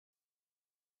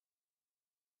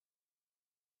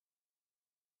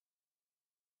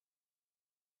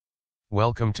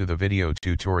Welcome to the video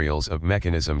tutorials of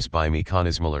mechanisms by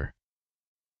Mechanismuller.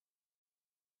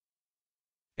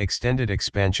 Extended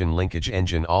expansion linkage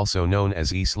engine, also known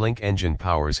as EXLink engine,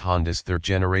 powers Honda's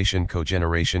third-generation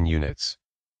cogeneration units.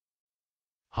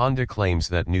 Honda claims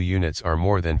that new units are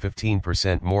more than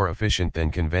 15% more efficient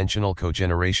than conventional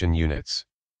cogeneration units.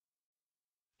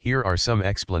 Here are some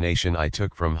explanation I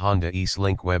took from Honda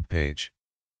EXLink webpage.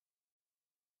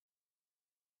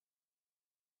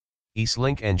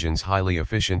 EXLink engines highly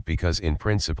efficient because in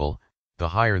principle, the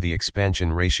higher the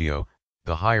expansion ratio,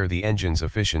 the higher the engine's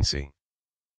efficiency.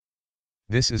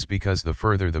 This is because the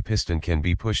further the piston can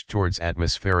be pushed towards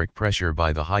atmospheric pressure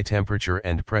by the high temperature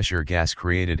and pressure gas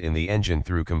created in the engine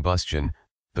through combustion,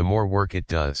 the more work it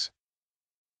does.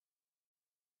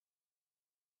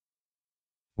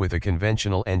 With a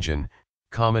conventional engine,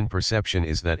 common perception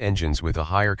is that engines with a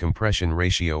higher compression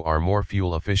ratio are more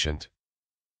fuel efficient.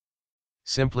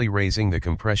 Simply raising the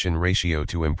compression ratio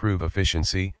to improve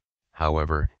efficiency,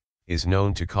 however, is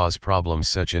known to cause problems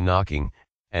such as knocking,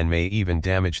 and may even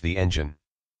damage the engine.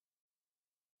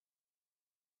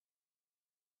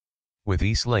 With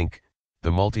EXLink,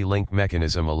 the multi-link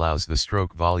mechanism allows the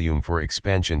stroke volume for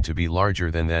expansion to be larger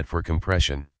than that for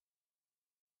compression.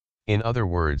 In other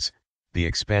words, the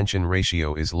expansion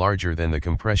ratio is larger than the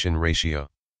compression ratio.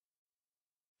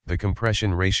 The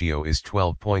compression ratio is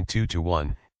 12.2 to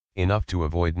 1, enough to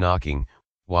avoid knocking,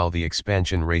 while the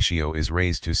expansion ratio is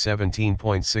raised to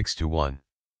 17.6 to 1.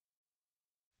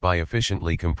 By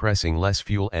efficiently compressing less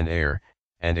fuel and air,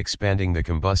 and expanding the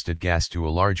combusted gas to a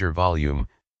larger volume,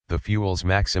 the fuel's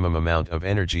maximum amount of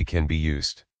energy can be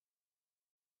used.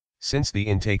 Since the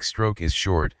intake stroke is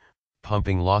short,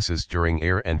 pumping losses during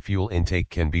air and fuel intake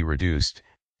can be reduced,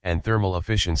 and thermal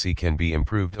efficiency can be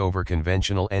improved over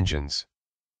conventional engines.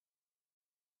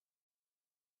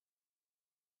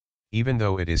 Even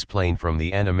though it is plain from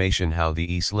the animation how the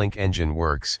EXLink engine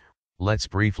works, let's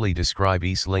briefly describe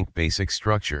EXLink basic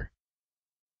structure.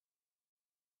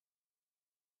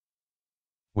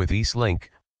 With EXLink,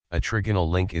 a trigonal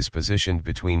link is positioned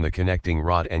between the connecting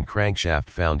rod and crankshaft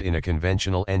found in a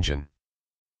conventional engine.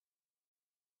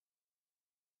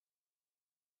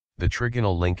 The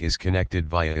trigonal link is connected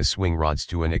via swing rods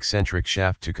to an eccentric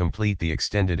shaft to complete the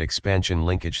extended expansion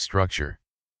linkage structure.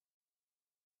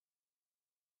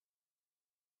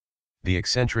 The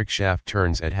eccentric shaft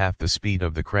turns at half the speed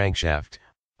of the crankshaft,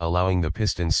 allowing the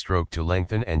piston stroke to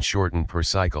lengthen and shorten per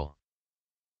cycle.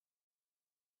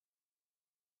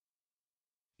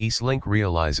 EXLink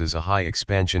realizes a high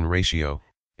expansion ratio,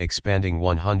 expanding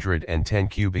 110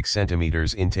 cubic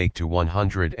centimeters intake to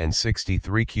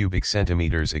 163 cubic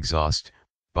centimeters exhaust,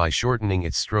 by shortening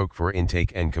its stroke for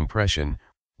intake and compression,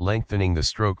 lengthening the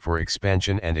stroke for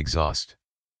expansion and exhaust.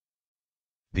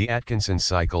 The Atkinson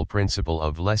cycle principle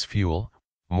of less fuel,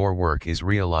 more work is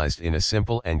realized in a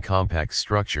simple and compact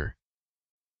structure.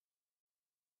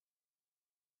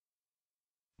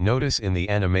 Notice in the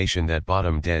animation that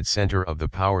bottom dead center of the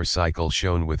power cycle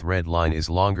shown with red line is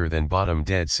longer than bottom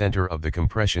dead center of the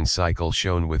compression cycle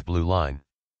shown with blue line.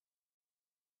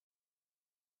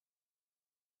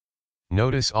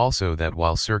 Notice also that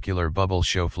while circular bubbles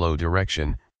show flow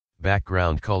direction,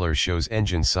 background color shows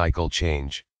engine cycle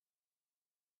change.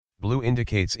 Blue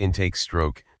indicates intake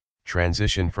stroke,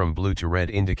 transition from blue to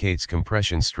red indicates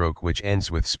compression stroke which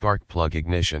ends with spark plug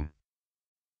ignition.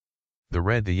 The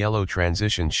red-the-yellow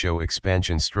transitions show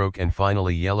expansion stroke and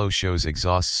finally yellow shows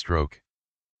exhaust stroke.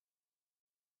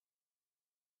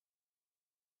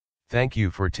 Thank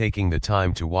you for taking the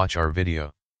time to watch our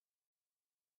video.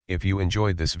 If you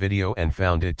enjoyed this video and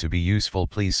found it to be useful,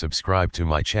 please subscribe to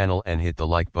my channel and hit the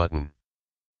like button.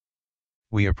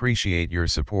 We appreciate your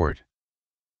support.